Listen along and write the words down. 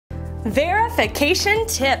Verification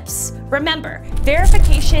tips. Remember,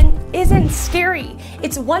 verification isn't scary.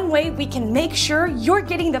 It's one way we can make sure you're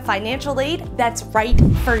getting the financial aid that's right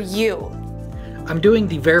for you. I'm doing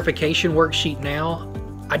the verification worksheet now.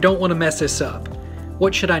 I don't want to mess this up.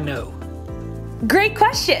 What should I know? Great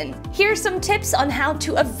question. Here's some tips on how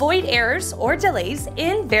to avoid errors or delays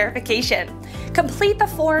in verification. Complete the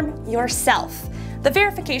form yourself. The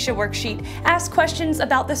verification worksheet asks questions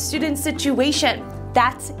about the student's situation.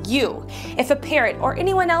 That's you. If a parent or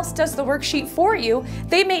anyone else does the worksheet for you,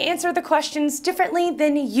 they may answer the questions differently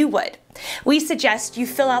than you would. We suggest you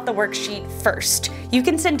fill out the worksheet first. You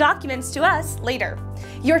can send documents to us later.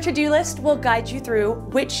 Your to-do list will guide you through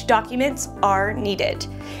which documents are needed.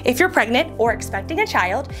 If you're pregnant or expecting a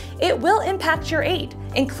child, it will impact your aid.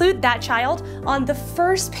 Include that child on the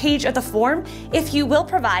first page of the form if you will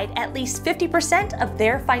provide at least 50% of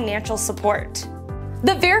their financial support.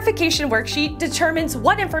 The verification worksheet determines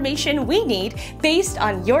what information we need based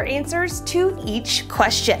on your answers to each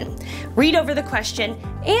question. Read over the question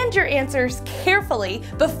and your answers carefully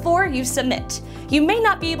before you submit. You may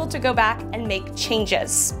not be able to go back and make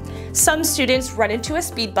changes. Some students run into a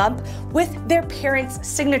speed bump with their parent's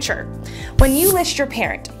signature. When you list your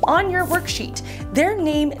parent on your worksheet, their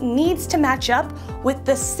name needs to match up with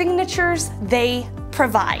the signatures they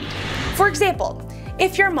provide. For example,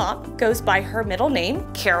 if your mom goes by her middle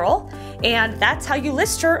name, Carol, and that's how you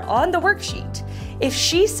list her on the worksheet, if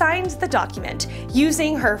she signs the document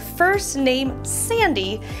using her first name,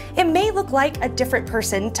 Sandy, it may look like a different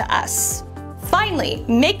person to us. Finally,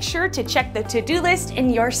 make sure to check the to-do list in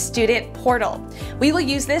your student portal. We will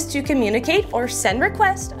use this to communicate or send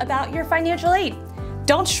requests about your financial aid.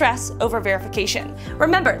 Don't stress over verification.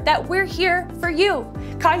 Remember that we're here for you.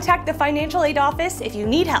 Contact the financial aid office if you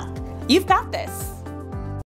need help. You've got this.